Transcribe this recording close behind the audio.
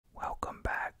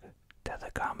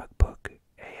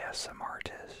ASM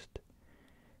artist.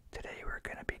 Today we're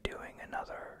going to be doing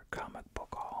another comic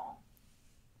book haul.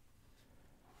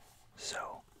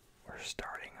 So, we're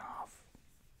starting off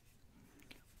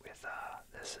with,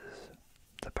 this is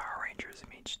the Power Rangers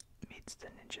meets the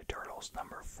Ninja Turtles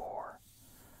 #4.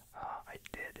 I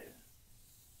did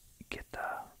get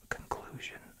the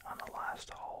conclusion on the last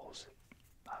haul's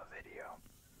video,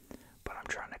 but I'm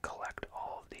trying to collect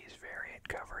all of these variant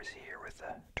covers here with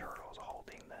the turtles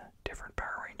holding the different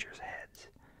Power Rangers heads.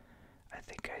 I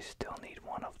think I still need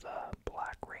one of the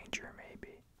Black Ranger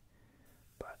maybe,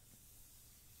 but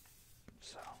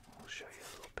so I'll show you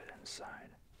a little bit inside.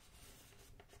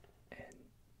 And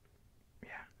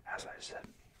yeah, as I said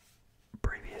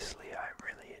previously, I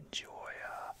really enjoy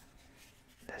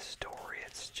this story.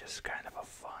 It's just kind of a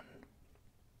fun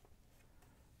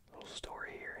little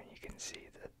story here, and you can see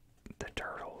that the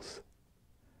turtles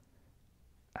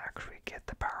actually get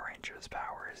the Power Rangers'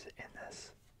 powers in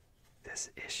this. This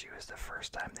issue is the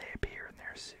first time they appear in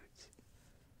their suits.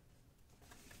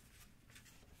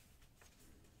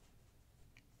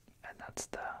 And that's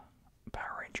the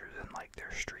Power Rangers in like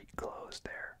their street clothes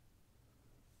there.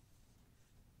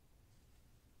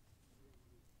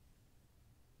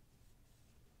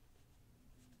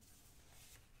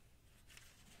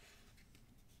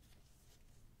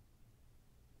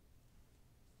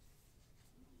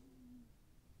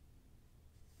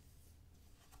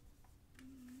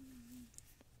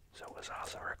 So it was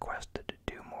also requested to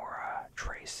do more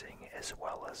tracing as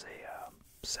well as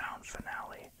a sound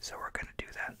finale. So we're going to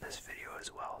do that in this video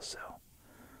as well. So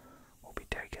we'll be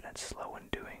taking it slow and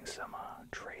doing some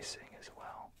tracing as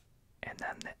well. And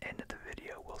then the end of the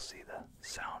video we'll see the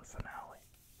sound finale.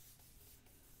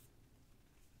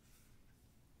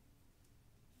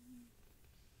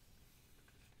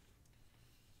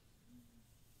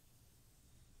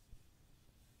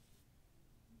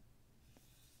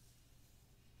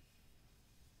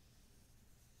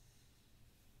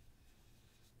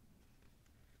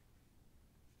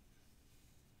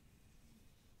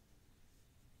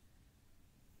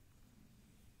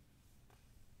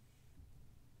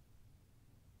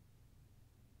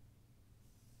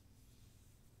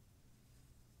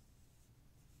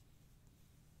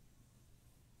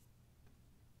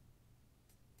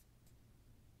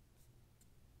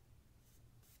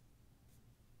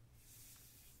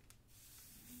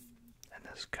 And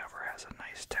this cover has a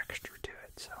nice texture to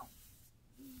it, so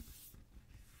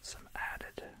some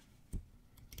added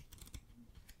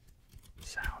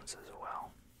sounds as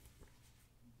well.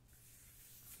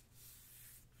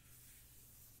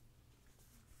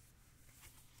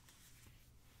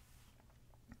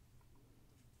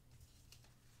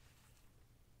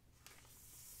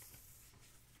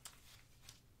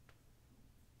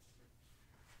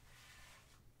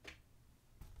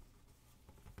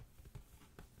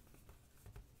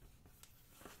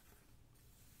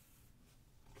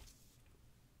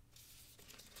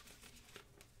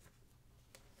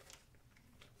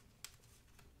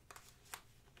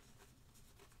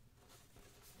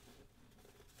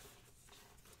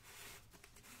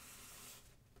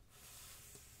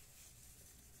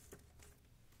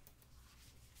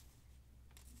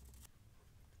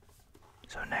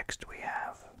 So next we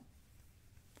have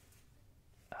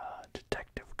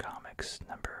Detective Comics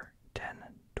number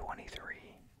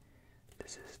 1023.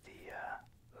 This is the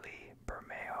Lee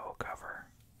Bermejo cover.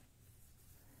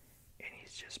 And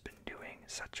he's just been doing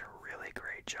such a really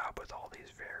great job with all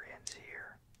these variants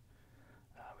here.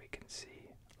 We can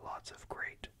see lots of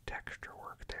great texture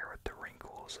work there with the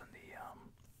wrinkles and the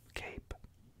cape,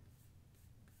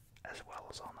 as well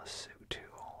as on the suit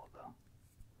too, all of the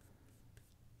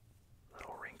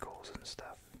little wrinkles and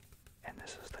stuff. And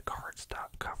this is the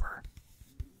cardstock cover.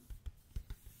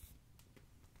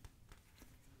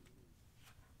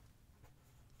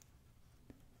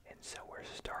 And so we're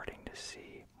starting to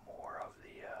see more of the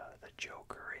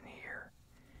Joker in here,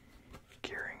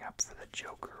 gearing up for the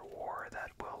Joker War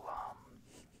that will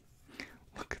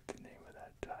look at the name of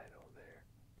that title there.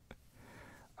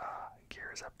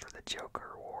 Gears up for the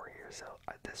Joker War here, so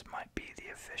this might be the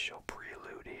official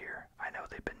prelude here. I know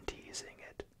they've been teasing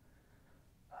it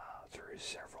through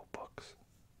several books.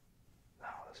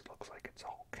 Now this looks like it's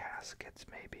all caskets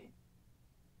maybe.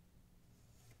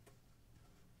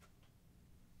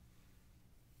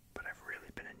 But I've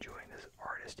really been enjoying this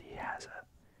artist. He has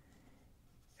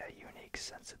a unique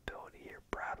sensibility here,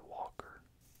 Brad Walker.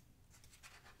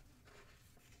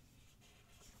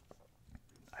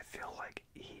 I feel like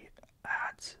he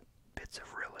adds bits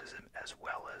of realism as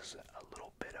well as a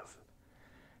little bit of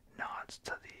nods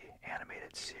to the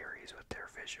animated series with their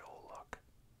visual look.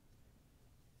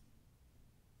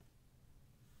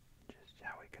 Just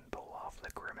how we can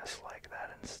enormous like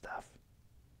that and stuff.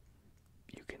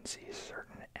 You can see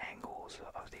certain angles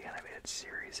of the animated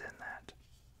series in that.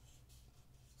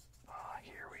 Ah,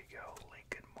 here we go,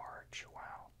 Lincoln March,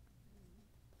 wow.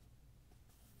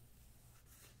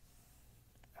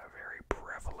 A very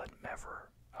prevalent member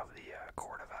of the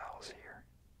Court of Owls here.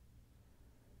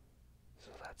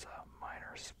 So that's a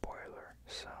minor spoiler,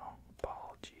 so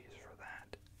apologies for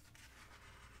that.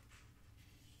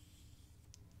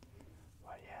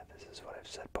 But yeah, this is what I've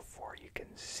said before. You can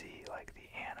see like the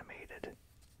animated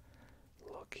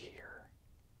look here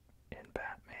in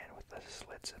Batman with the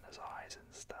slits in his eyes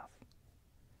and stuff.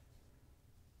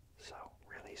 So,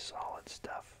 really solid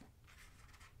stuff.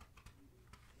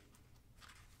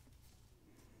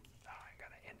 Oh, I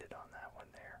gotta end it on that one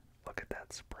there. Look at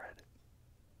that spread.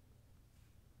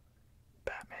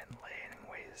 Batman laying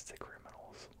waste to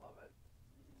criminals. Love it.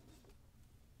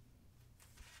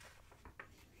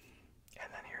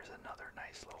 And then here's another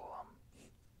nice little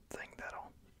thing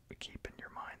that'll keep in your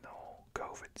mind the whole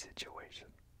COVID situation.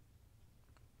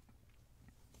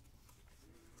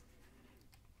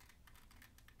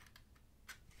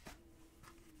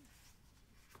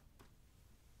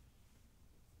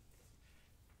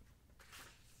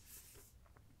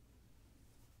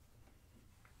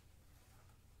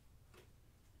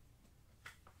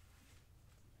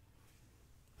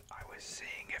 I was seeing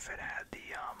if it had the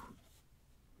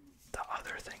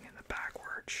other thing in the back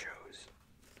where it shows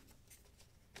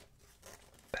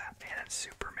Batman and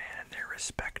Superman in their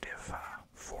respective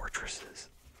fortresses.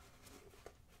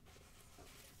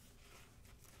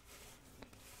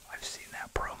 I've seen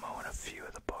that promo in a few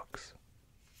of the books.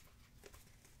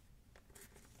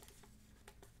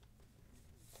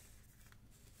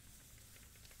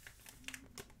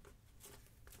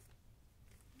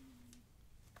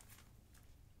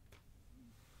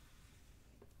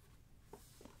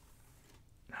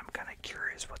 I'm kind of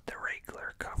curious what the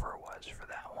regular cover was for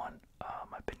that one.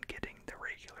 I've been getting the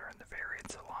regular and the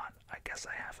variants a lot. I guess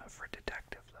I haven't for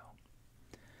Detective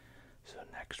though. So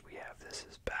next we have, this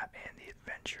is Batman The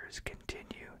Adventures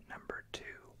Continue number 2.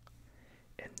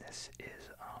 And this is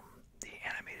the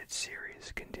animated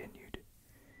series continued.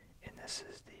 And this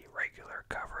is the regular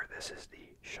cover. This is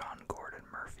the Sean Gordon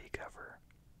Murphy cover.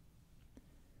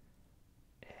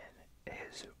 And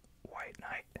his White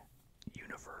Knight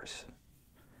universe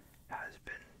has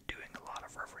been doing a lot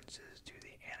of references to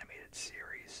the animated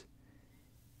series,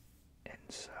 and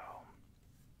so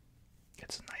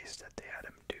it's nice that they had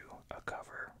him do a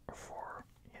cover for,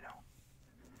 you know,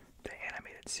 the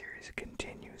animated series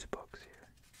continues books here.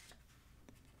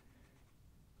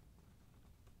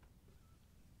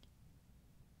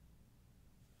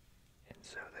 And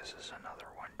so this is another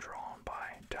one drawn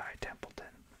by Ty Templeton.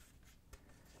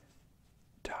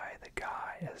 Ty the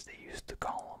Guy, as they used to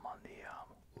call him on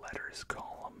the letters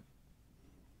column.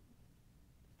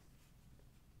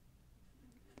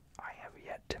 I have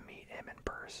yet to meet him in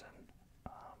person.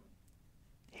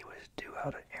 He was due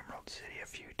out at Emerald City a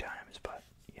few times, but,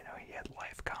 you know, he had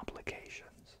life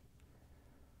complications.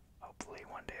 Hopefully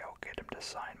one day I'll get him to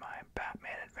sign my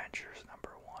Batman Adventures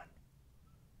number 1.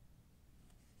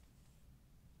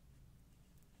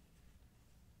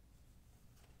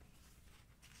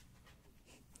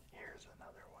 Here's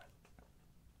another one.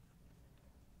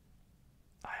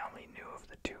 I only knew of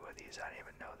the 2 of these. I didn't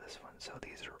even know this one. So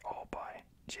these are all by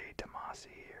Jay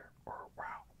Tomasi here. Or,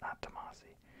 wow, not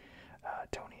Tomasi.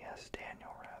 Tony S.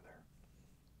 Daniel, rather.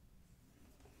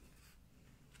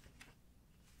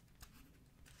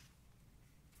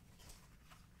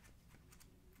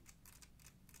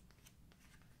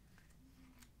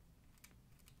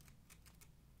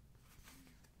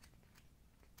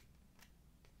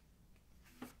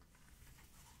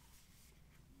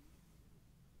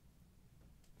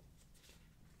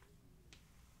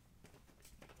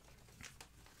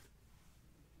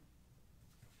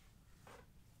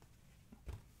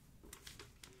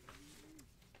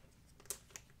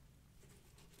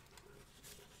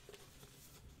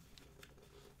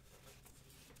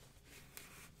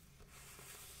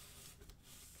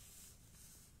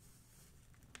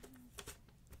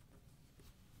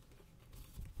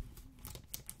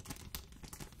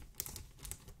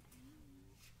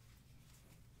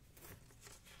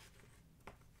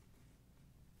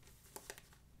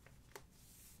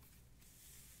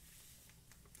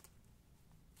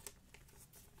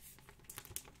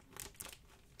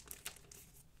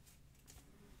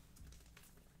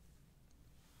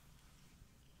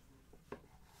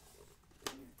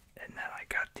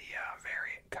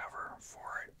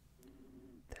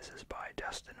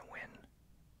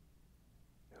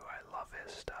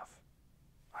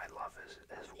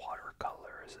 love his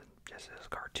watercolors and just his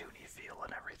cartoony feel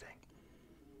and everything.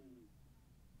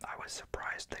 I was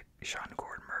surprised that Sean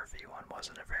Gordon Murphy one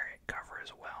wasn't a variant cover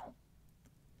as well.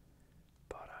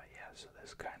 But yeah, so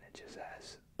this kind of just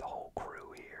has the whole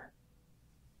crew here.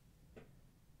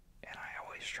 And I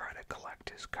always try to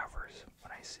collect his covers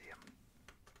when I see him.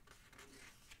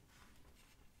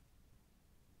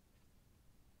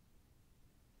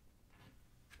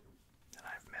 And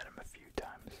I've met him a few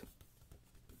times.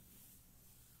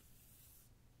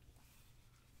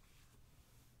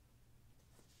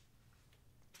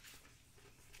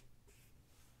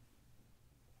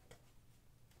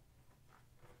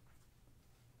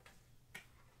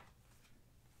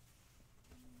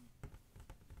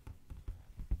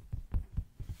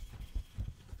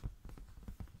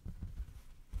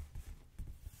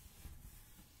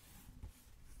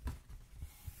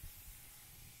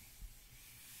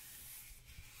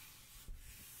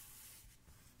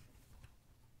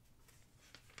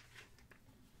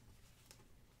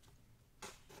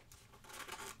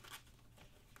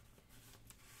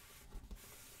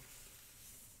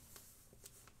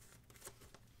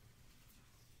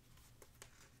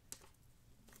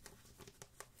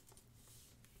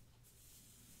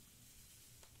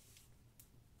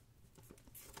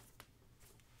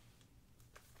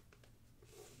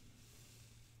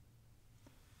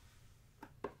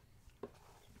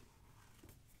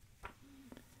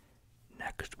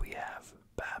 Next we have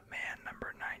Batman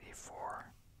number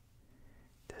 94.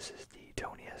 This is the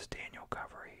Tony S. Daniel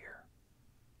cover here.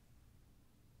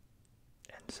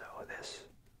 And so this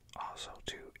also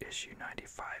to issue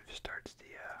 95 starts the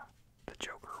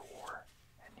Joker War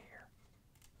in here.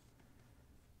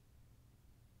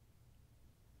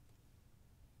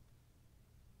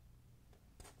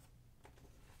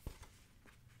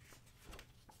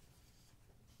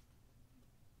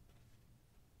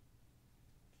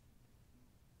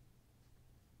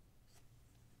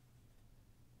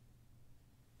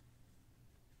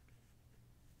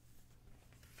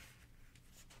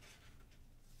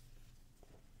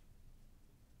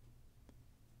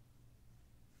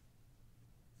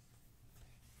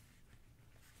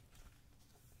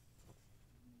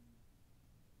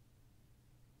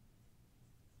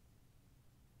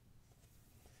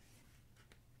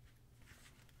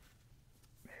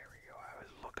 There we go. I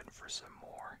was looking for some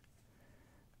more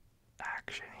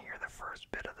action here. The first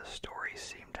bit of the story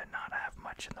seemed to not have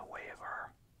much in the way of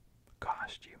our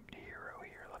costumed hero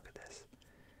here. Look at this.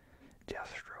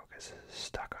 Deathstroke has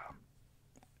stuck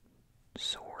a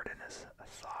sword in his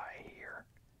thigh here.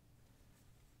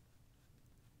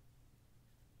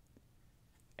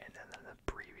 And then in the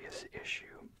previous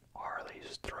issue,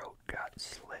 Harley's throat got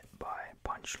slit by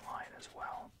Punchline as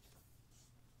well.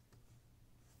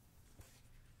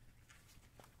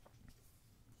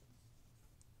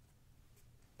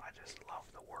 I just love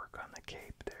the work on the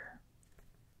cape there.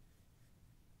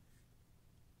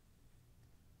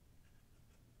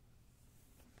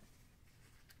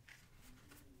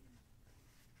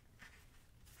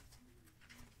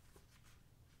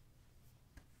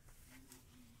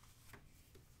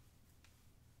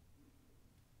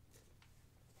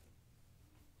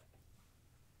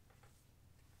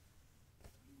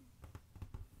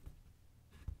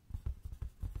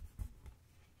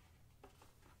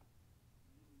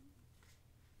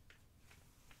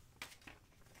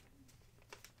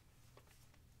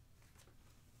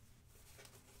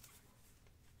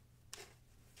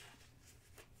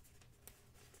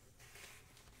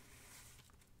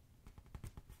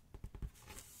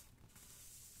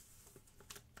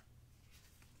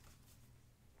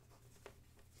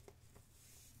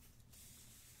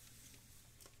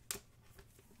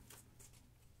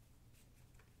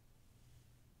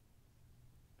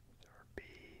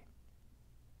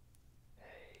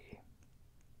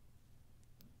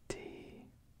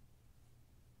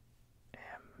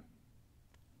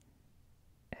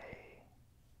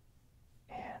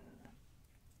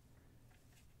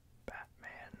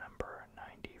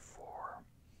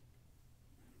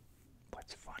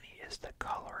 What's funny is the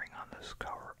coloring on this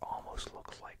cover almost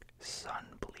looks like sun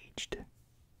bleached.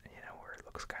 You know, where it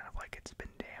looks kind of like it's been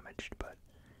damaged, but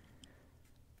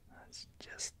that's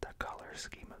just the color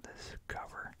scheme of this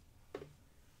cover. And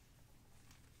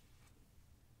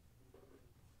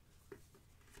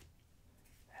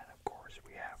of course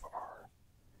we have our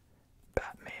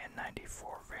Batman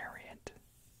 94 variant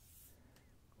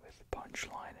with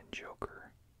Punchline and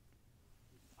Joker.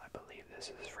 I believe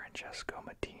this is Francesco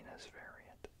Mattina's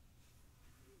variant.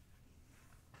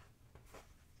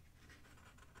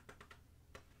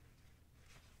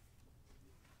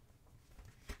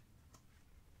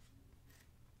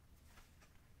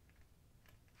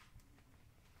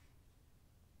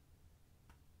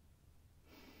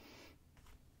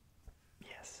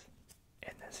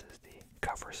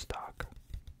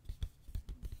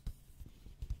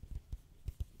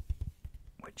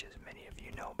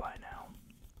 you know by now.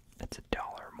 It's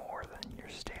 $1 more than your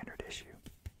standard issue.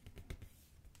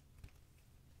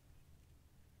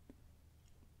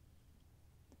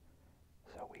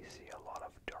 So we see a lot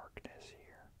of darkness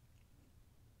here,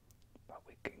 but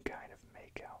we can kind of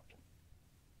make out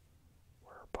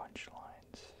where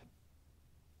Punchline's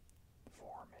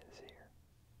form is here.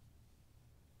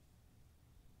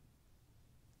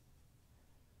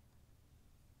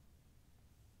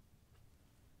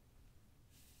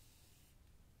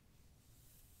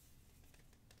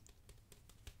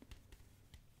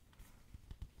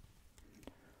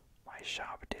 My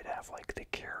shop did have like the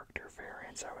character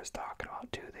variants I was talking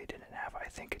about too. They didn't have, I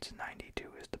think it's 92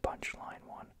 is the Punchline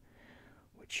one,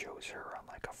 which shows her on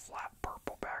like a flat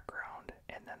purple background,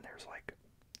 and then there's like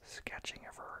sketching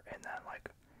of her, and then like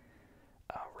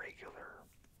a regular,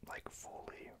 like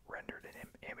fully rendered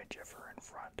image of her in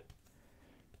front.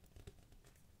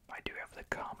 I do have the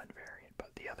common variant,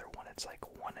 but the other one it's like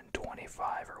 1 in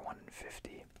 25 or 1 in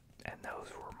 50, and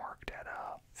those were marked at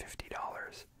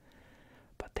 $50.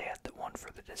 But they had the one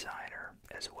for the designer,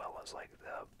 as well as like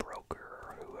the broker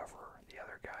or whoever the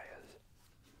other guy is.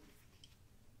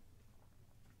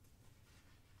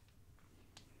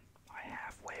 I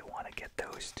halfway want to get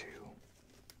those two.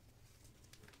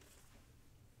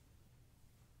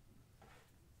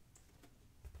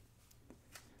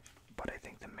 But I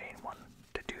think the main one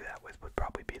to do that with would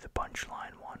probably be the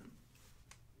Punchline one.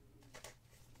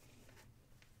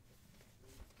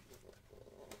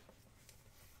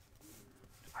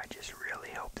 I just really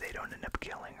hope they don't end up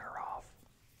killing her off.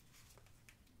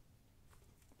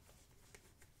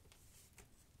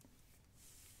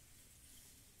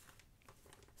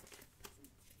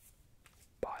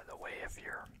 By the way, if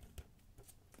you're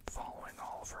following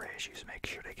all of her issues, make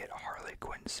sure to get Harley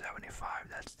Quinn 75.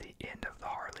 That's the end of the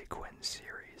Harley Quinn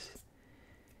series.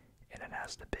 And it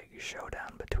has the big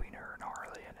showdown between her and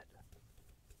Harley in it.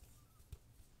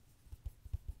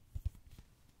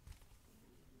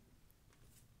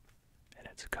 And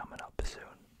it's coming up soon.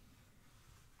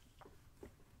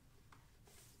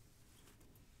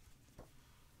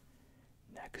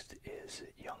 Next is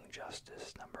Young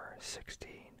Justice number 16.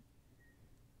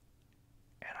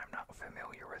 And I'm not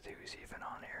familiar with who's even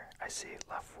on here. I see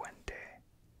La Fuente.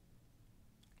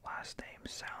 Last name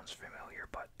sounds familiar,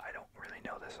 but I don't really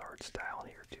know this art style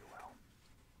here too well.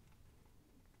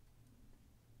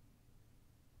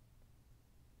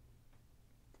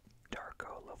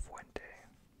 Darko La Fuente.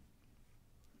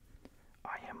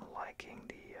 I am liking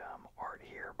the art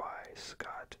here by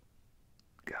Scott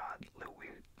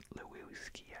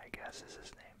Lewinsky, I guess is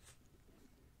his name.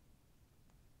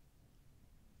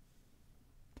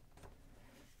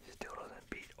 Still doesn't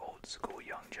beat old school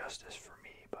Young Justice for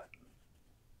me, but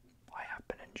I have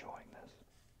been enjoying this.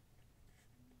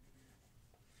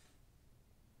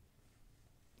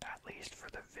 At least for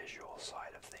the visual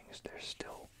side of things, they're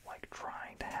still like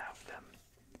trying to have them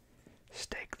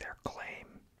stake their claim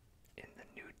in the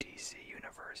new DC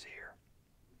universe here.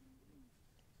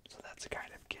 So that's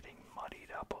kind of getting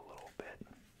muddied up a little bit.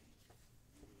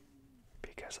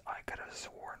 Because I could have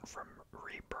sworn from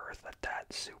Rebirth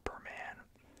that Superman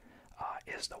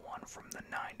is the one from the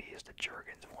 90s, the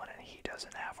Jurgens one, and he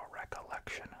doesn't have a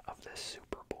recollection of this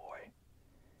Superboy.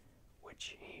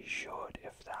 Which he should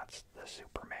if that's the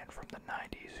Superman from the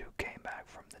 90s who came back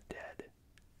from the dead.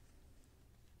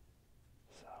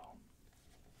 So...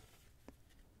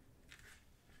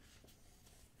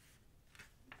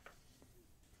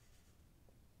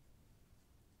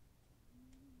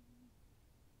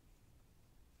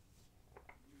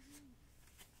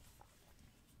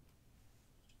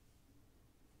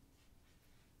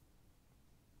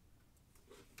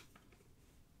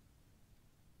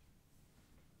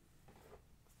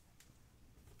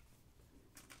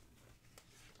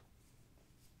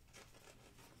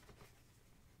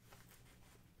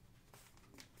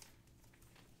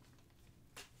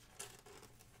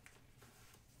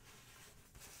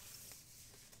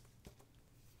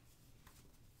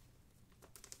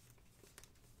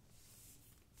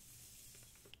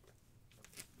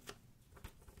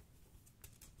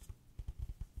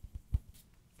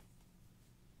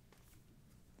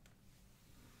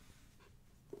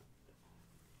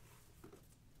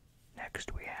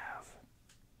 Next we have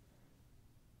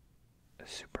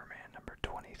Superman number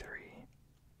 23.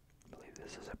 I believe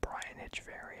this is a Brian Hitch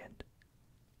variant.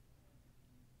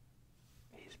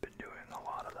 He's been doing a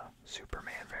lot of the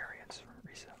Superman variants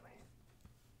recently.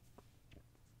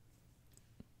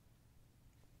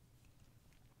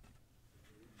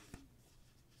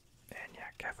 And yeah,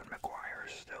 Kevin McGuire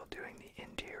is still doing the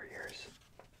interiors.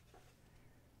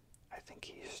 I think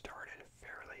he started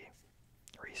fairly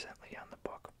recently on the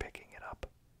book, picking it up.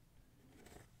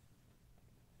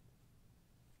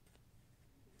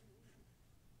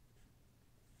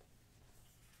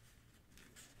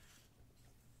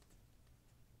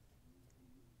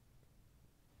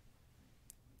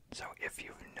 if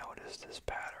you've noticed this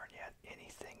pattern yet,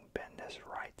 anything Bendis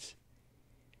writes,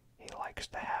 he likes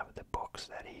to have the books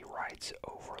that he writes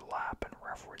overlap and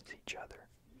reference each other.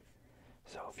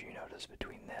 So if you notice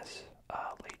between this,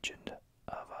 Legion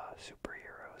of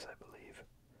Superheroes, I believe,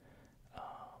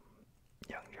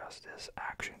 Young Justice,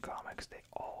 Action Comics, they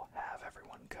all have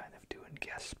everyone kind of doing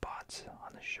guest spots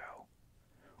on the show.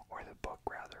 Or the book,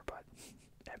 rather, but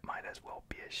it might as well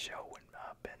be a show when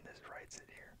Bendis writes it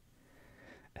here.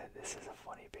 And this is a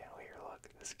funny panel here. Look,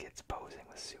 this kid's posing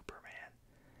with Superman,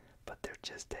 but they're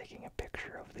just taking a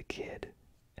picture of the kid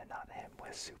and not him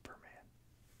with Superman.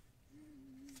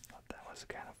 Thought that was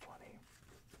kind of funny.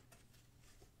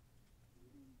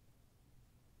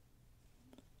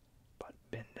 But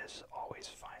Bendis always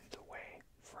finds a way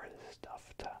for his stuff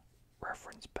to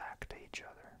reference back to each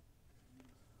other,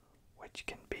 which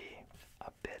can be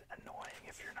a bit annoying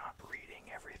if you're not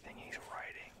reading everything he's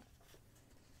writing.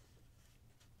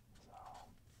 So,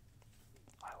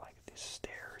 I like these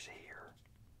stairs here.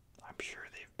 I'm sure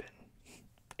they've been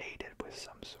aided with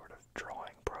some sort of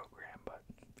drawing program, but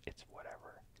it's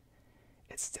whatever.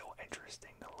 It's still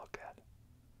interesting to look at.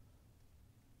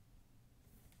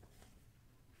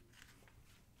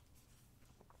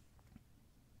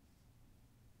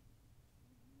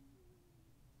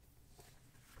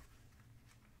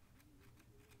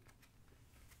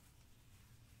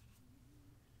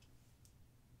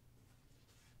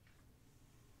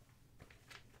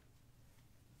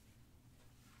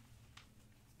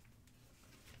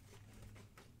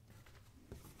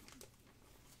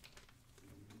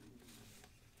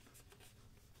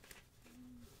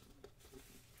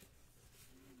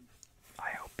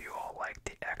 I hope you all like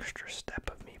the extra step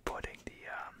of me putting the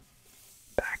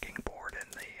backing board in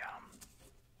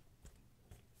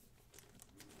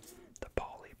the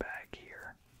poly bag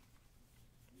here.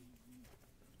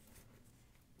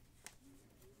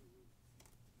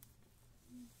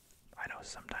 I know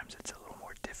sometimes it's a little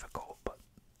more difficult, but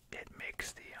it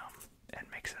makes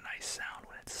a nice sound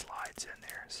when it slides in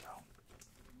there, so.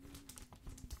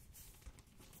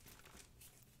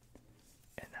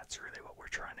 And that's really what we're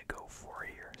trying to go for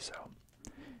here. So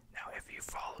now if you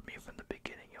followed me from the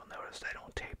beginning, you'll notice I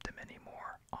don't tape them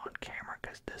anymore on camera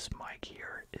because this mic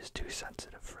here is too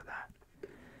sensitive for that.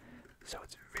 So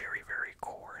it's very, very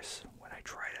coarse when I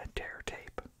try to tear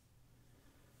tape.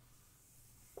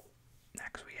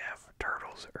 Next we have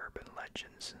Turtles Urban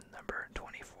Legends number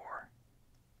 24.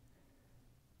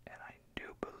 And I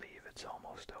do believe it's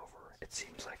almost over. It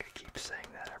seems like I keep saying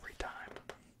that every time.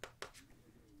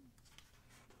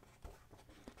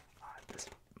 This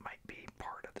might be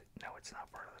part of the... No, it's not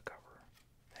part of the cover.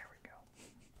 There we go.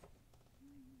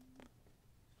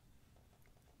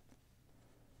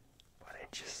 But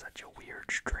it's just such a weird,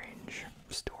 strange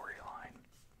storyline.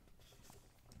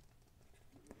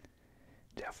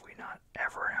 Definitely not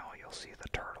ever how you'll see the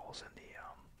turtles in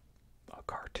the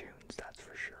cartoons, that's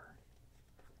for sure.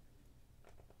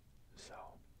 So,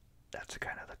 that's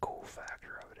kind of the cool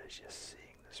factor of it, is just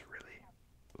seeing this really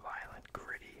violent,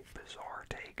 gritty, bizarre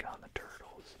take on the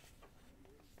turtles.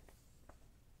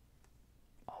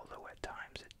 Although at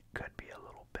times it could be a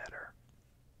little better.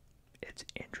 It's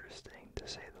interesting, to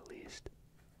say the least.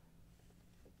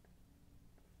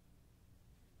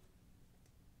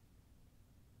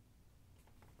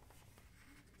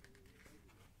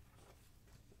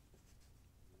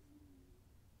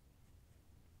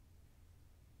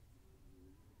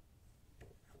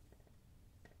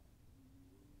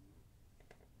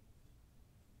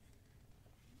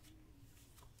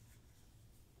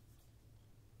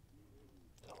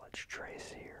 So let's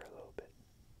trace here a little bit.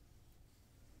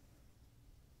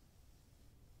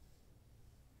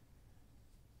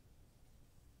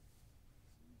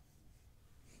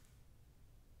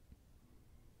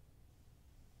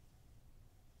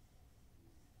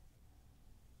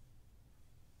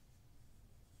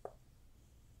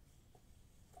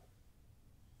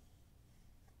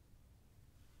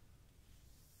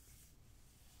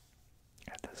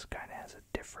 Yeah, this kind of has a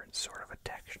different sort of a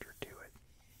texture to it.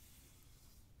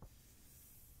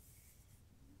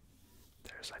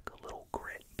 There's like a little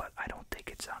grit, but I don't think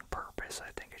it's on purpose.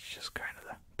 I think it's just kind of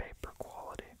the paper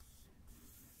quality.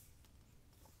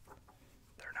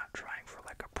 They're not trying for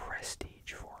like a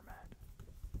prestige format.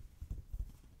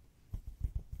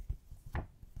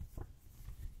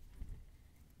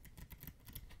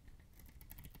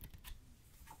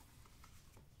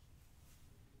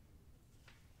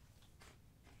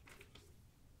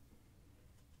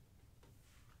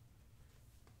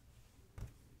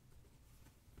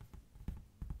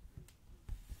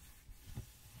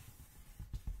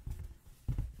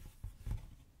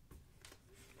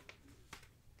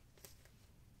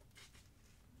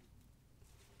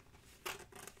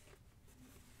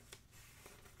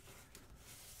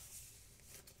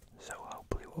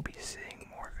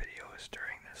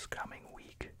 coming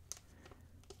week.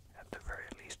 At the very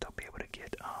least, I'll be able to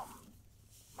get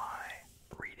my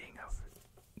reading of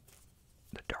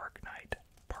The Dark Knight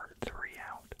Part 3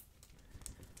 out.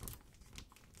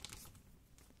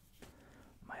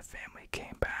 My family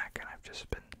came back and I've just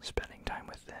been spending time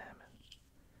with them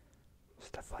and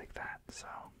stuff like that, so.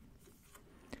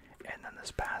 And then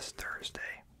this past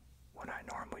Thursday, when I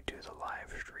normally do the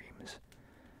live streams,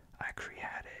 I actually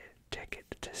had a ticket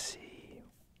to see,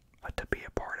 to be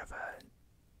a part of a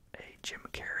Jim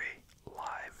Carrey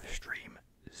live stream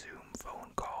Zoom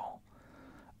phone call.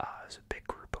 It was a big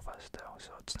group of us though,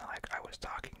 so it's not like I was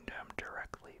talking to him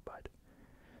directly, but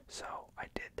so I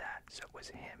did that. So it was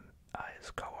him,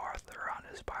 his co-author on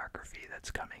his biography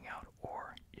that's coming out,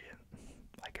 or yeah,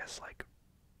 I guess like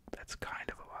that's kind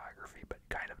of a biography, but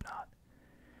kind of not.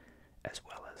 As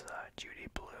well as Judy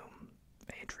Blume.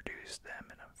 They introduced them,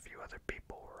 and a few other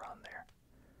people were on there.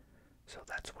 So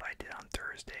that's what I did on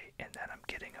Thursday, and then I'm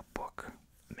getting a book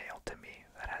mailed to me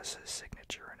that has his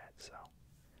signature in it. So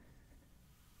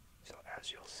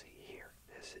as you'll see here,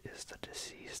 this is the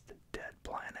Deceased Dead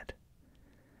Planet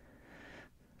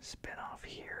spin-off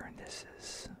here, and this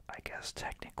is, I guess,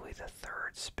 technically the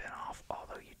third spin-off,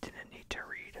 although you didn't need to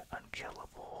read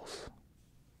Unkillables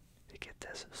to get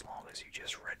this as long as you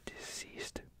just read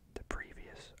Deceased, the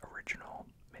previous original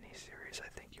miniseries. I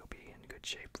think you'll be in good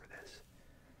shape for this.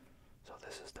 So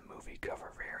this is the movie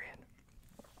cover variant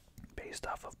based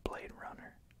off of Blade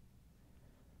Runner.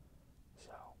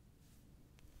 So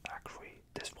actually,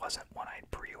 this wasn't one I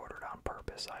pre-ordered on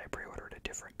purpose. I pre-ordered a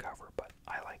different cover, but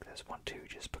I like this one too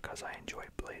just because I enjoy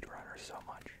Blade Runner so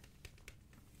much.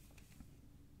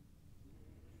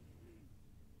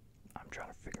 I'm trying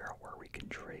to figure out where we can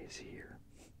trace here.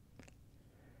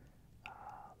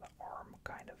 The arm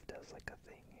kind of does like a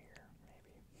thing here,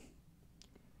 maybe.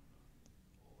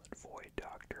 We'll avoid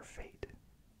Dr. Fate.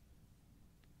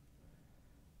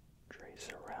 Trace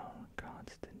around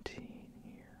Constantine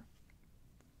here.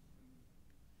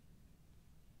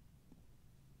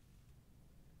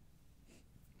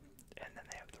 And then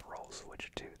they have the role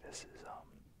switch too. This is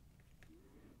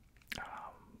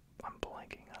I'm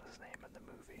blanking on his name in the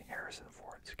movie. Harrison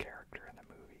Ford's character in the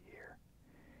movie here.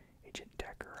 Agent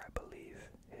Decker, I believe,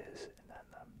 is, and then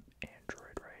the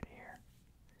android right here.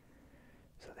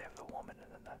 So they have the woman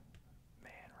and then the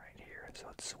man right here, so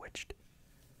it's switched.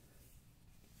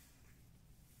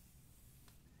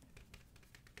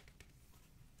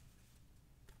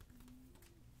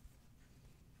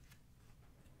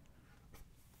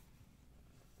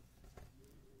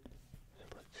 So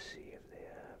let's see if they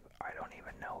have, I don't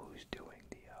even know who's doing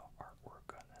the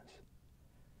artwork on this.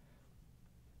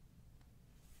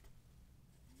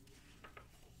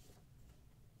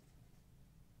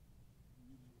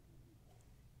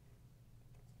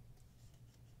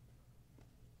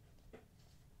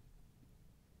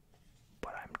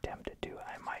 But I'm tempted to.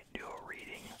 I might do a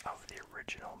reading of the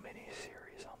original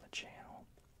miniseries on the channel,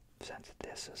 since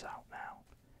this is out now.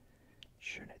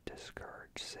 Shouldn't it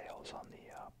discourage sales on the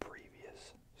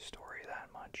previous story that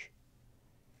much?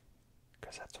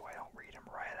 Because that's why I don't read them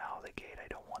right out of the gate. I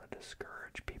don't want to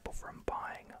discourage people from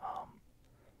buying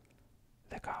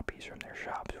the copies from their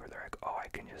shops where they're like, oh, I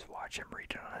can just watch him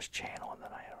read it on his channel and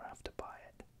then I don't have to buy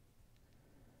it.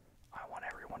 I want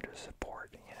everyone to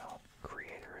support, you know,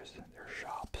 creators, their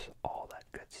shops, all that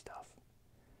good stuff.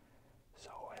 So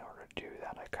in order to do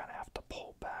that, I kind of have to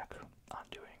pull back on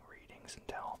doing readings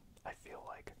until I feel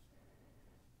like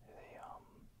they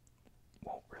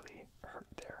won't really hurt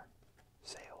their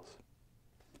sales.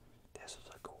 This is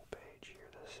a cool page here,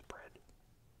 the spread.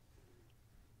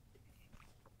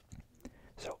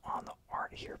 So on the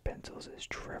art here, pencils is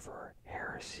Trevor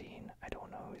Harrison. I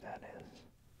don't know who that is.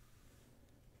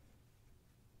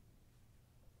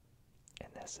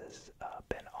 And this is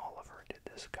Ben Oliver did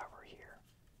this cover here.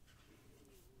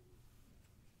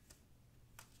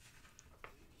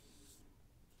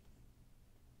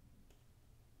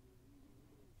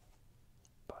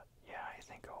 But yeah, I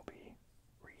think I'll be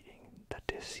reading the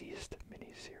Deceased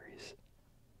miniseries.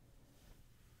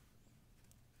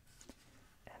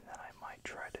 And then I might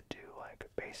try to do like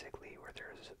basically where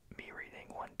there's me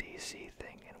reading one DC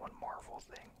thing and one Marvel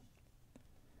thing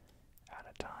at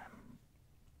a time.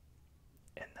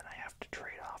 And then I have to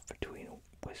trade off between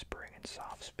whispering and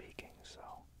soft speaking, so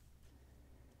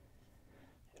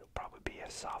it'll probably be a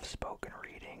soft spoken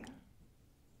reading.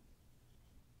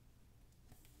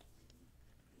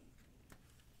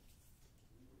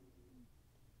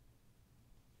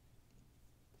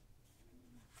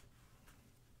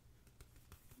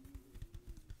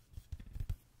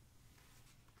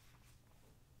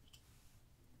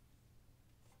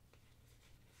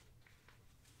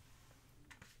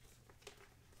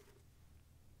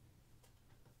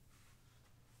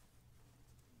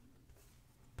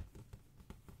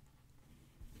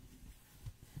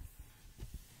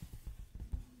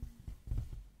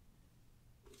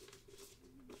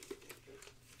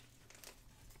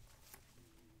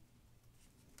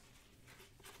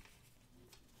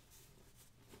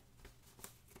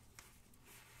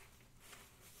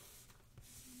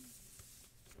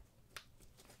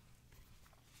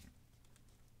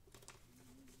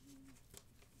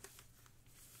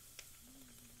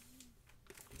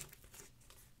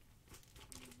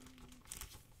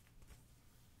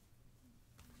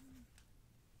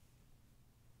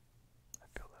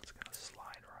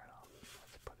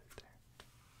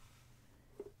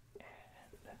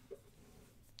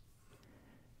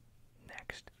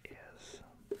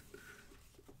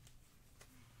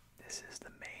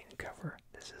 cover.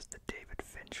 This is the David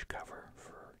Finch cover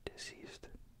for Deceased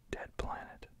Dead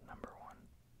Planet #1.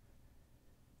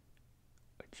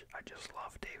 Which I just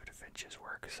love David Finch's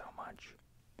work so much.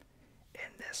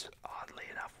 And this, oddly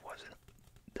enough, wasn't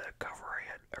the cover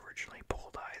I had originally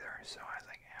pulled either, so I was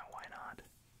like, yeah, why not?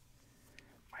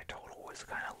 My total was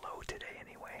kind of low today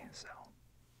anyway, so.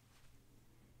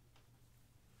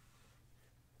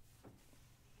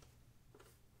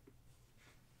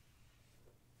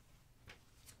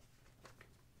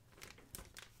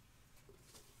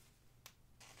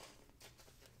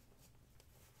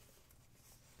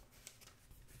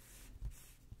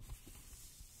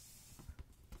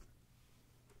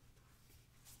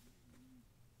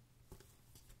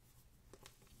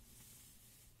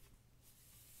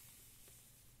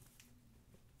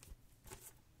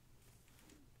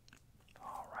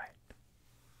 All right.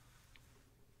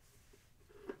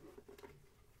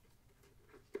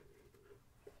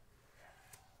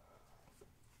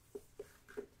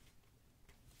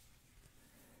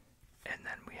 And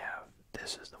then we have,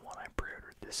 this is the one I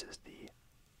pre-ordered. This is the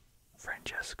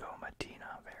Francesco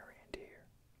Mattina variant here.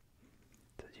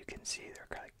 So as you can see, they're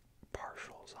kind of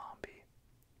partial zombie.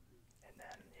 And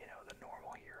then, you know, the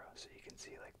normal hero. So you can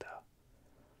see like the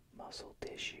muscle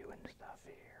tissue and stuff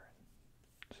here.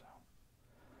 And so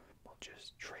we'll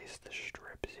just trace the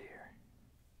strips here.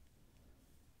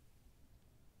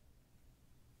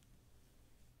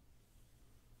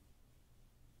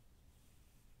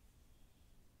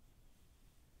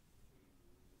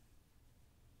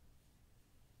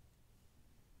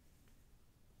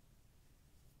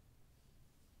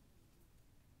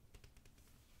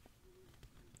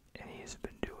 And he's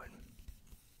been doing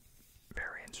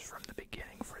variants from the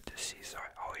beginning for Deceased, so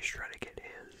I always try to get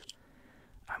his.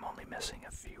 I'm only missing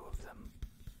a few of them.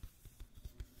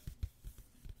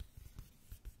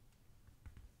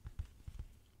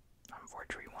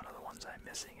 Unfortunately, one of the ones I'm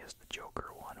missing is the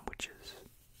Joker one, which is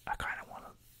kind of one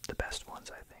of the best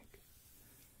ones, I think.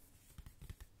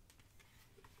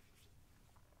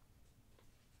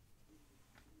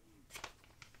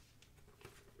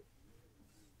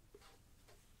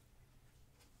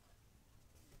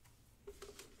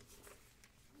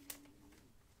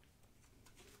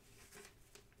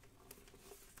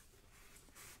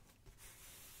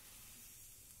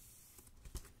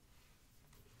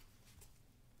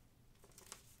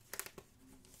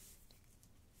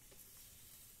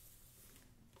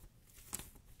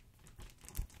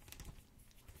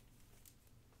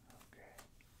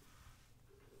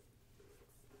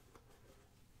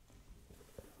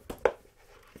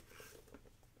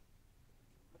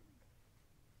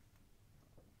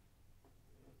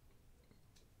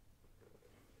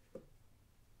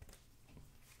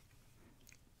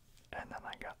 And then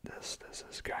I got this. This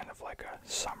is kind of like a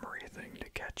summary thing to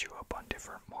catch you up on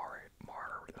different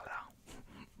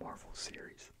Marvel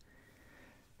series.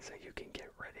 So you can get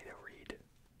ready to read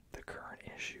the current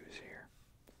issues here.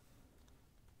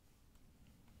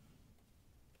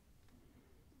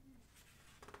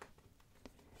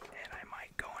 And I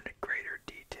might go into greater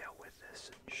detail with this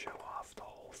and show off the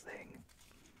whole thing.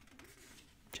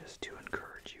 Just to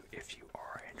encourage you, if you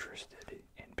are interested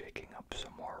in picking up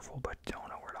some Marvel but don't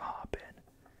know where to hop in,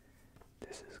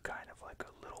 this is kind of like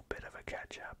a little bit of a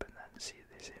catch up, and then see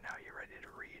now you're ready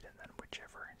to read, and then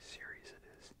whichever series it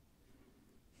is.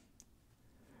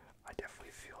 I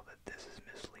definitely feel that this is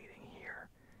misleading here.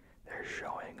 They're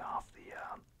showing off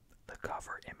the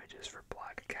cover images for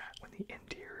Black Cat when the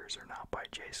interiors are not by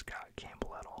J. Scott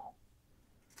Campbell at all.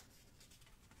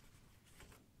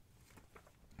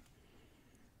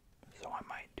 So I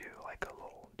might do like a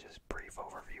little just brief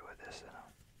overview of this in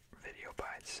a video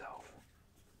by itself,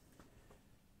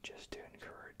 just to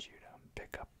encourage you to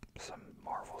pick up some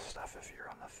Marvel stuff if you're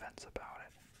on the fence about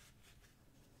it.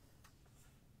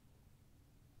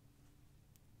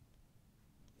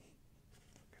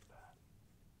 Look at that.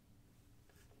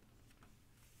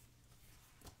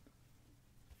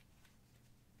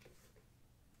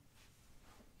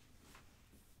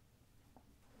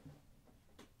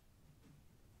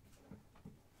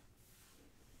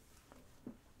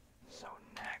 So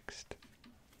next,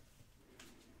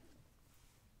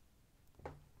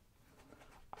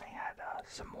 I had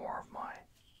some more of my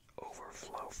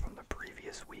overflow from the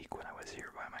previous week when I was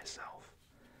here by myself.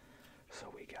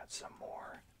 So we got some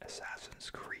more Assassin's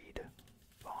Creed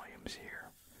volumes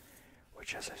here,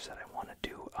 which, as I said, I want to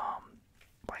do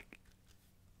like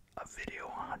a video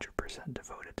 100%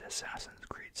 devoted to Assassin's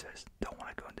Creed, so I just don't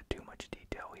want to go into too much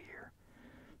detail here.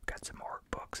 Got some art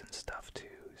books and stuff too,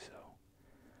 so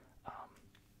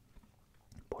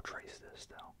we'll trace this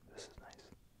though. This is nice.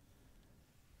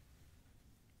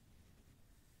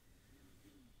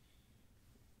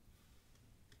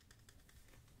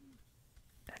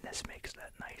 this makes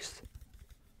that nice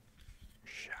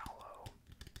shallow.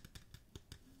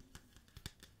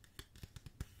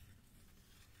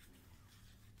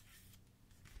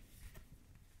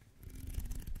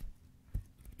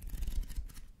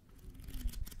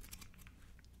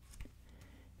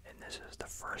 And this is the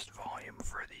first volume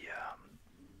for the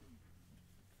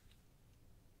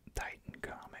Titan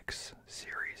Comics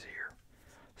series here.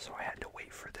 So I had to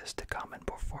wait for this to come in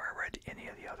before I read any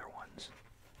of the other ones.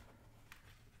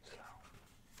 So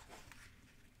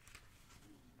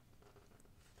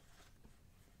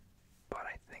but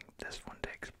I think this one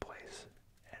takes place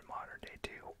in modern day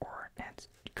too, or it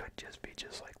could just be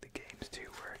just like the games too,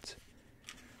 where it's,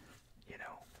 you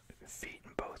know, feet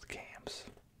in both camps.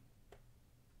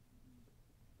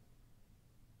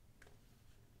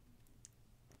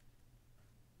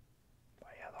 But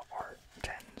yeah, the art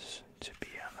tends to be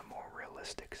on the more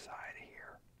realistic side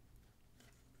here.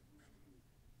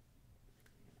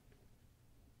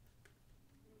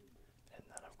 And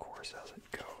then of course as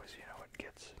it goes, you know, it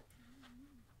gets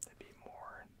to be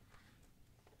more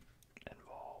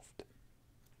involved.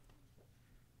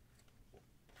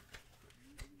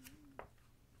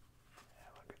 Yeah,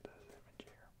 look at this image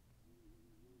here.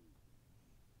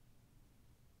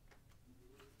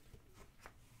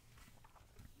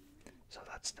 So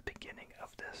that's the beginning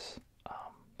of this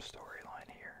storyline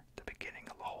here. The beginning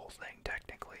of the whole thing,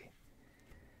 technically.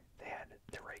 They had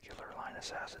the regular line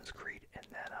Assassin's Creed, and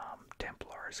then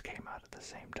Templars came out at the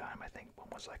same time. I think one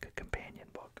was like a companion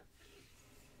book.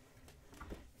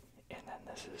 And then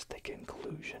this is the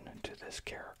conclusion to this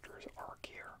character's arc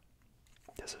here.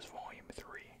 This is volume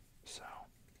 3, so.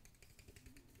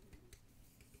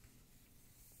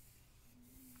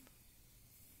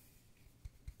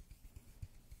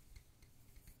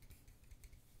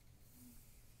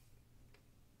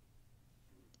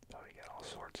 So we got all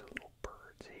sorts of little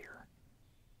birds here.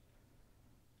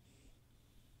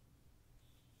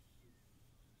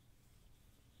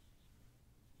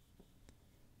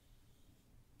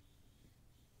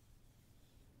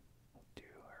 Do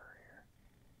her here.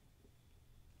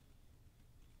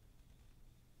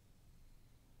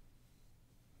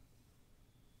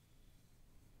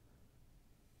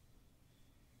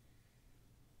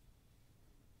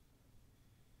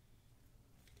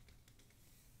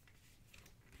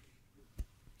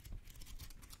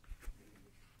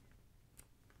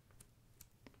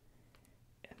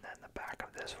 And then the back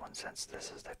of this one, since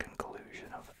this is the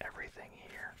conclusion of everything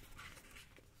here.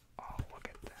 Oh, look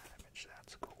at that image,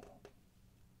 that's cool.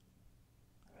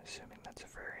 I'm assuming that's a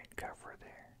variant cover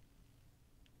there.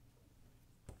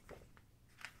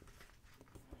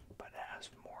 But it has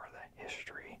more of the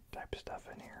history type stuff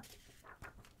in here.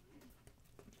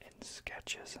 And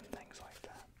sketches and things like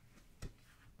that.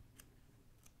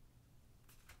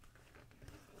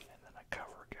 And then a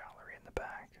cover gallery in the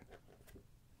back.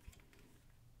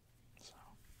 So,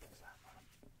 there's that one.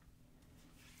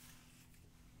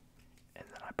 And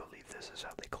then I believe this is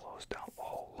how they closed out the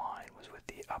whole line, was with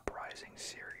the Uprising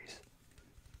series.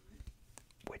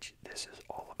 Which this is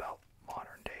all about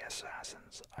modern day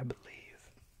assassins, I believe.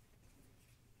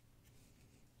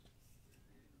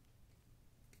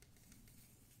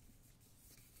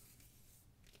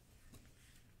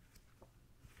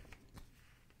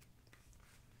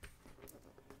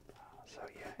 So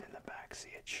yeah, in the back, see,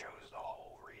 it shows the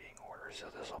whole reading order, so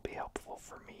this will be helpful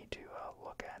for me to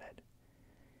look at it.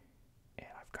 And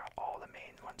I've got all the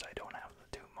main ones. I don't have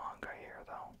the 2 manga here,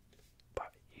 though.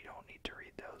 But you don't need to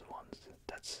read those ones.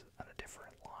 That's on a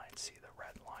different line. See, the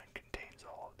red line contains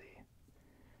all of the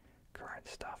current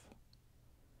stuff.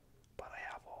 But I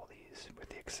have all these, with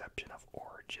the exception of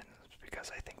Origins,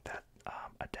 because I think that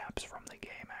adapts from the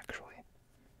game, actually.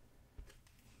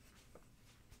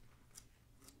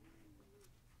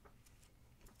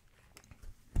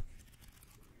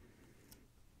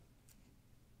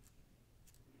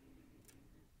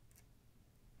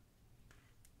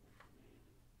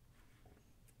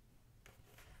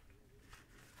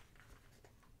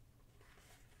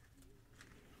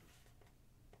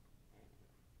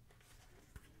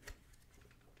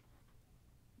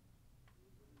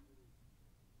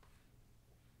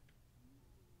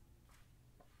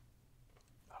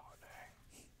 Oh, dang.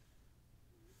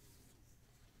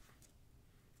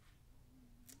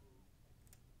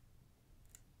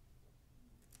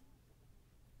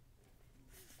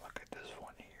 Look at this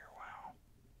one here, wow.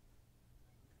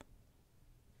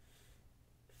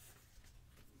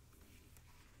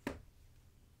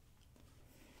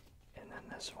 And then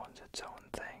this one's its own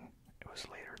thing. It was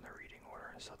later in the reading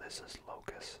order, so this is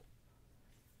Locus.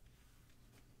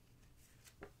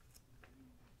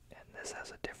 And this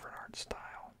has a different art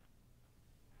style.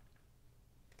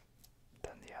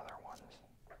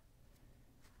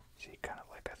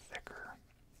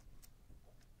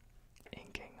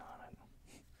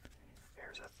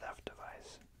 there's a theft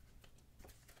device.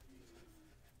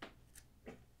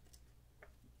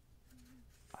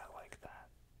 I like that.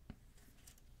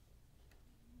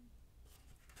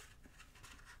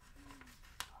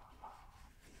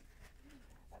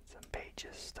 And some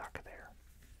pages stuck there.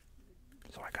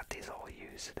 So I got these all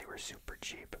used. They were super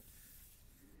cheap.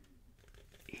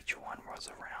 Each one was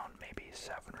around maybe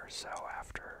 7 or so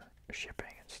after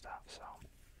shipping and stuff, so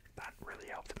that really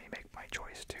helped me make my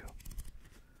choice too.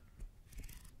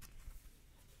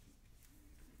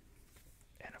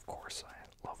 And of course,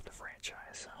 I love the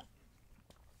franchise,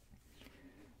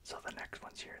 so the next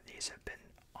ones here, these have been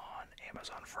on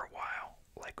Amazon for a while,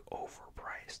 like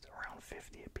overpriced, around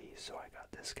 50 a piece. So I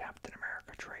got this Captain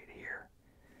America trade here.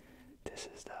 This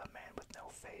is the Man with No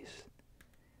Face.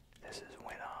 This is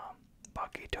when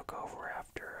Bucky took over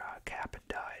after Cap had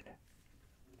died.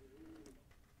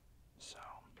 So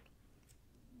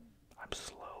I'm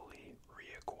slowly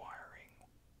reacquiring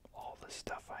all the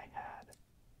stuff I had.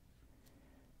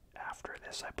 After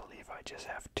this, I believe I just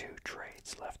have 2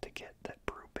 trades left to get that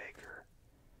Brubaker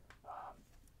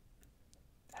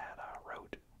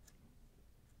wrote.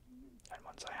 And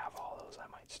once I have all those, I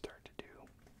might start to do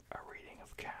a reading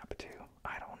of Cap too.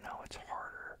 I don't know, it's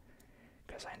harder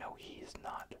because I know he's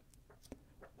not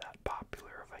that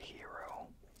popular of a hero.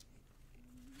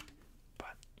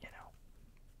 But, you know,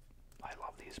 I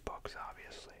love these books,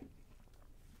 obviously.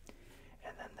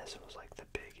 And then this was like the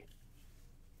big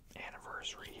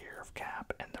anniversary year of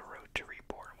Cap and the Road to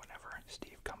Reborn whenever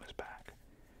Steve comes back.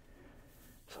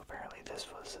 So apparently this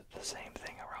was the same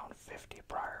thing, around 50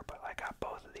 prior, but I got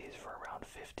both of these for around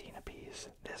 15 a piece.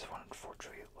 This one,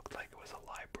 unfortunately, looked like it was a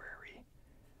library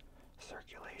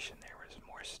circulation. There was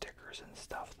more stickers and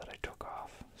stuff that I took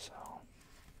off, so.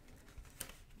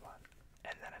 But,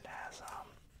 and then it has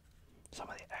some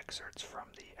of the excerpts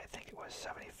from the, I think it was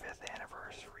 75th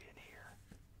anniversary in here,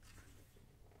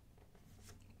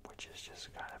 which is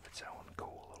just kind of its own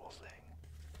cool little thing.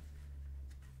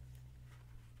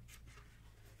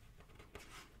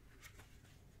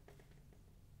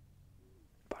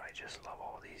 But I just love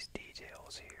all these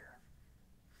details here.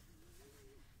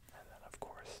 And then, of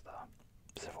course,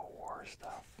 the Civil War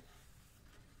stuff.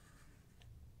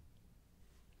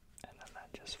 And then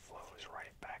that just flows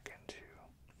right back into.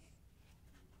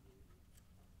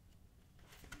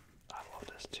 I love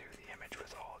this too, the image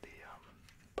with all the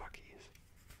Buckies.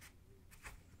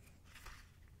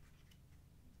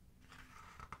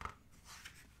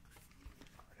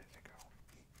 Where did it go?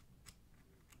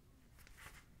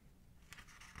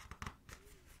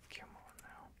 Come on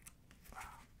now.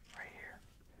 Right here.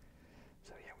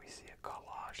 So yeah, we see a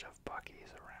collage of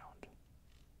Buckies around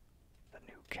the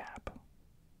new Cap.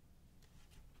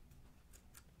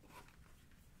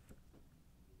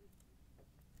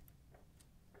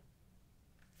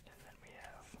 And then we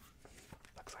have,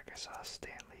 looks like I saw a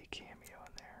Stan Lee cameo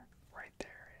in there. Right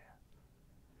there, yeah.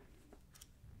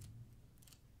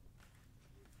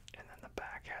 And then the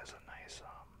back has a nice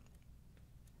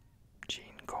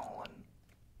Gene Colan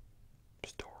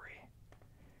story,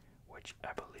 which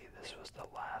I believe this was the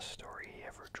last story he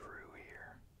ever drew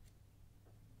here.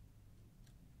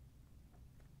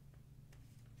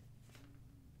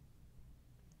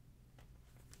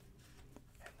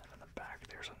 And then in the back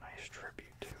there's a nice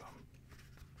tribute to him.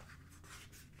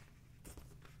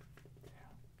 Yeah.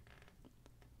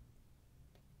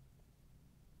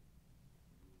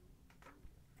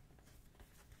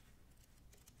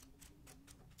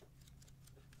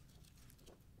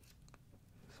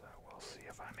 So we'll see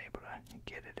if I'm able to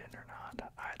get it in or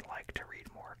not. I'd like to read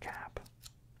more Cap.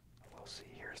 We'll see.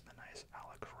 Here's the nice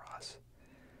Alex Ross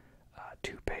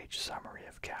 2-page summary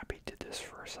of Cap. He did this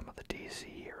for some of the DC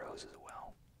heroes as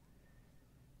well.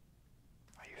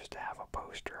 I used to have a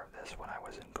poster of this when I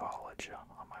was in college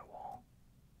on my wall.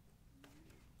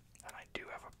 And I do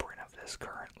have a print of this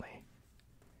currently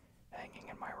hanging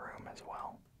in my room as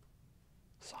well.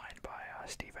 Signed by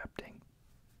Steve Epting.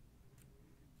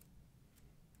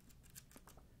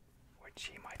 Which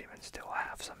he might even still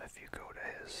have some if you go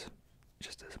to his,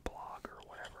 just his blog or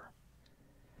whatever.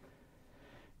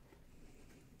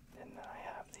 And then I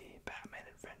have the Batman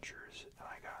Adventures, and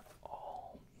I got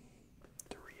all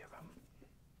 3 of them.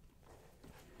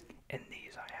 In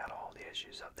these I had all the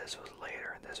issues of, this was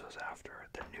later, and this was after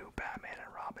the new Batman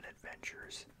and Robin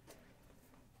Adventures.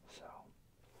 So,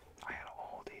 I had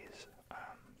all these. I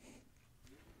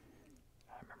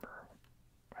remember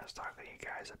I was talking to you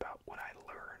guys about when I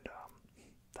learned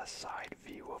the side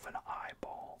view of an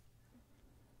eyeball.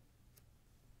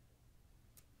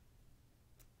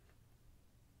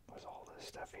 Was all this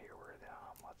stuff here where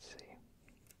let's see.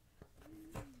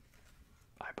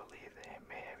 I believe they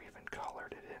may have even colored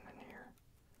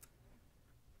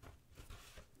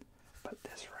But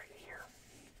this right here,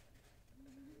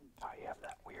 how you have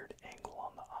that weird angle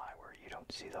on the eye where you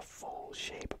don't see the full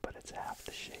shape, but it's half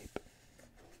the shape.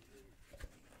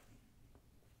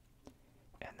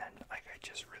 And then, like, I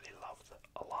just really love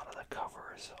a lot of the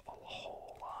covers, a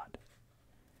whole lot.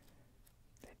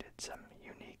 They did some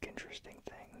unique, interesting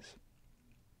things.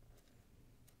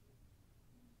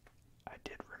 I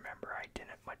did remember I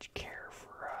didn't much care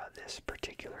for this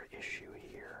particular issue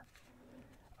here.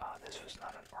 This was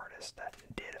not an artist that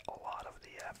did a lot of the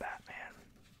Batman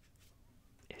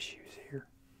issues here.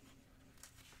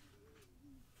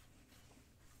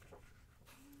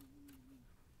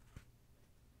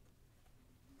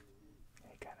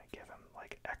 They kind of give him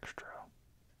like extra,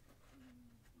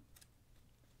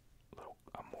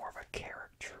 more of a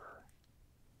character,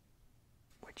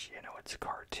 which, you know, it's a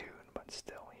cartoon, but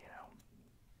still, you know,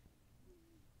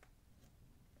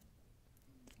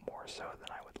 more so than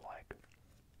I would like.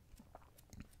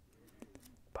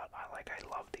 But I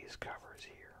love these covers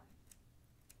here.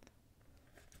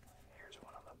 Here's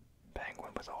one of the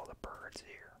penguin with all the birds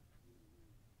here.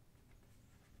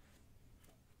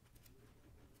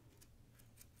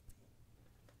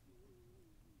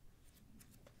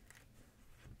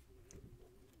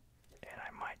 And I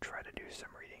might try to do some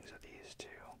readings of these too.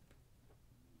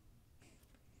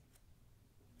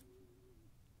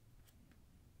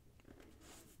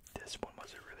 This one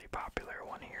was a really popular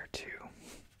one here too,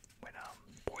 when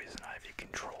Poison Ivy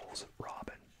controls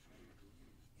Robin.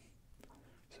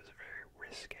 This is a very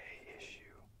risque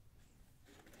issue,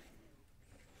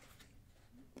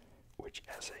 which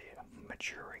as a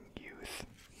maturing youth,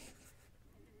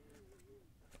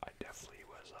 I definitely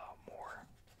was more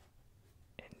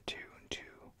in tune to,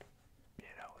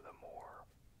 you know, the more,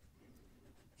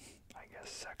 I guess,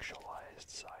 sexualized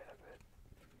side of it.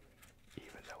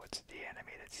 Even though it's the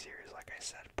animated series, like I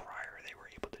said prior, they were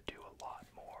able to do a lot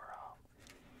more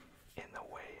in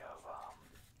the way of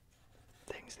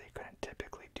things they couldn't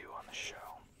typically do on the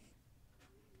show.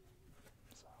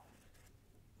 So,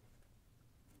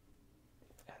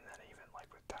 and then even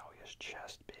like with Talia's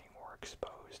chest being more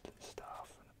exposed and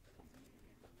stuff.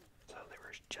 So there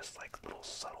were just like little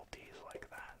subtleties like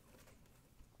that.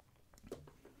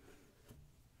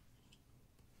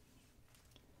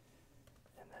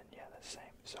 And then, yeah, the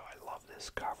same. So I love this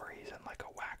cover. He's in like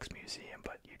a wax museum,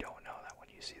 but you don't know that when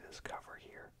you see this cover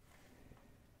here.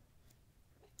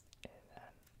 And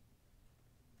then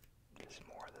just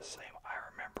more of the same. I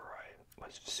remember I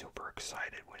was super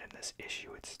excited when in this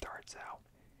issue it starts out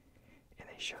and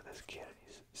they show this kid and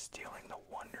he's stealing the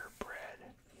Wonder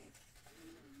Bread,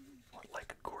 or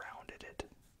like grounded it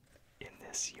in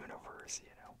this universe,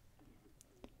 you know.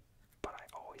 But I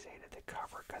always hated the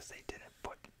cover because they didn't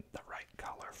put the right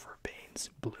color for Bane's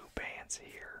blue pants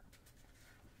here.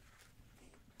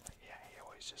 Yeah, he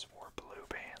always just wore blue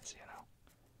pants, you know.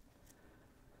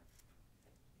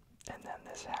 And then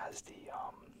this has the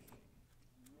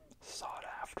sought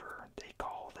after, they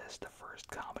call this the first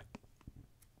comic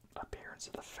appearance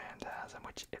of the Phantasm,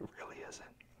 which it really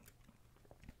isn't,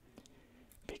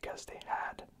 because they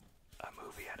had a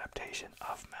movie adaptation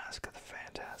of Mask of the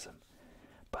Phantasm,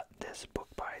 but this book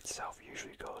by itself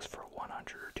usually goes for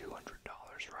 $100 or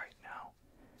 $200 right now,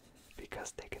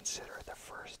 because they consider it the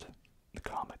first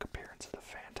comic appearance of the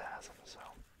Phantasm. So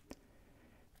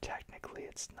technically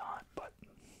it's not, but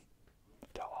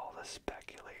to all the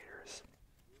speculators,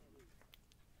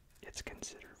 it's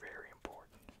considered very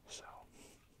important. So,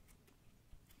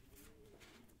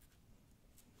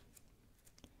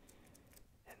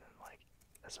 and then like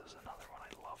this is another one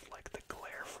I love, like the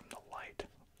glare from the light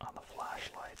on the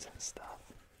flashlights and stuff.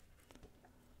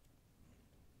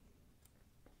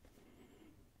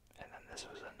 And then this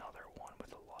was another one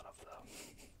with a lot of the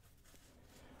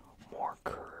more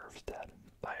curves that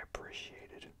I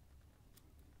appreciated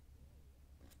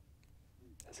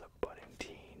as a budding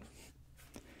teen,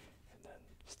 and then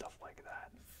stuff like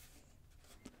that.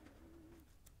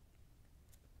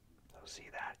 So see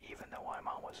that, even though my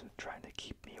mom was trying to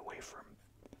keep me away from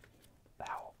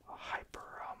how hyper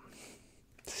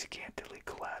scantily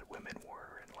clad women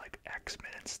were in like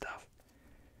X-Men and stuff,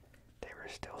 they were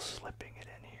still slipping it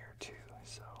in here too.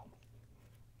 So,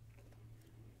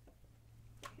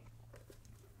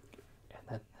 and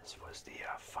then this was the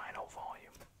final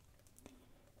volume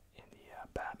in the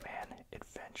Batman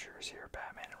Adventures here,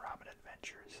 Batman and Robin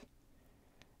Adventures.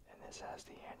 And this has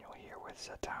the annual here with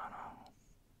Zatanna,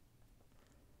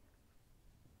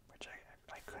 which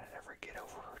I couldn't ever get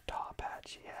over her top hat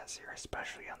she has here,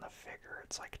 especially on the figure.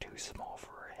 It's like too small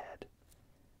for her head.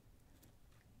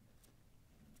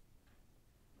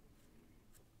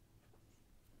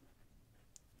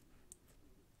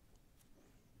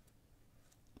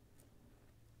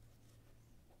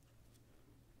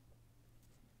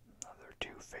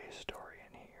 Two-Face story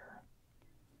in here.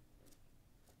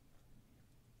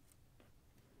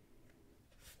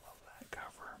 Love that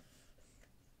cover.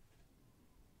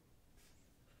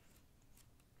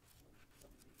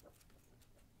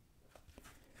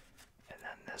 And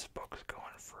then this book's going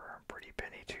for a pretty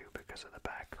penny too because of the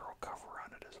Batgirl cover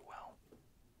on it as well.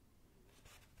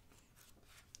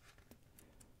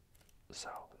 So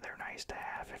they're nice to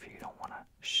have if you don't want to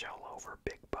shell over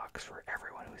big bucks for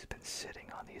everyone who's been sitting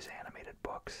on these animated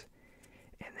books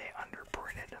and they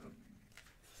underprinted them.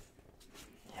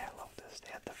 Yeah, I love this.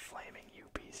 They had the flaming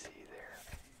UPC there.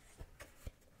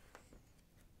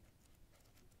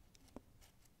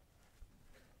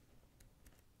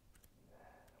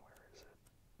 Where is it?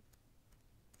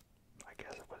 I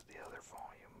guess it was the other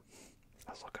volume.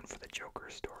 I was looking for the Joker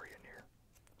story in here.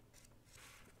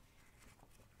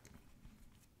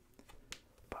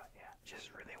 But yeah,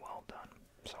 just really well done.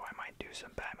 So I might do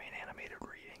some Batman animated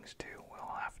readings too.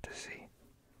 We'll have to see.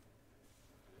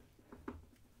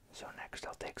 So next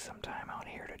I'll take some time out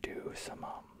here to do some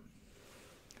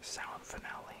sound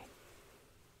finale.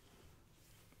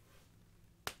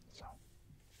 So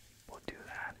we'll do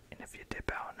that. And if you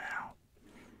dip out now,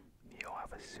 you'll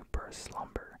have a super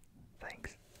slumber.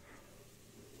 Thanks.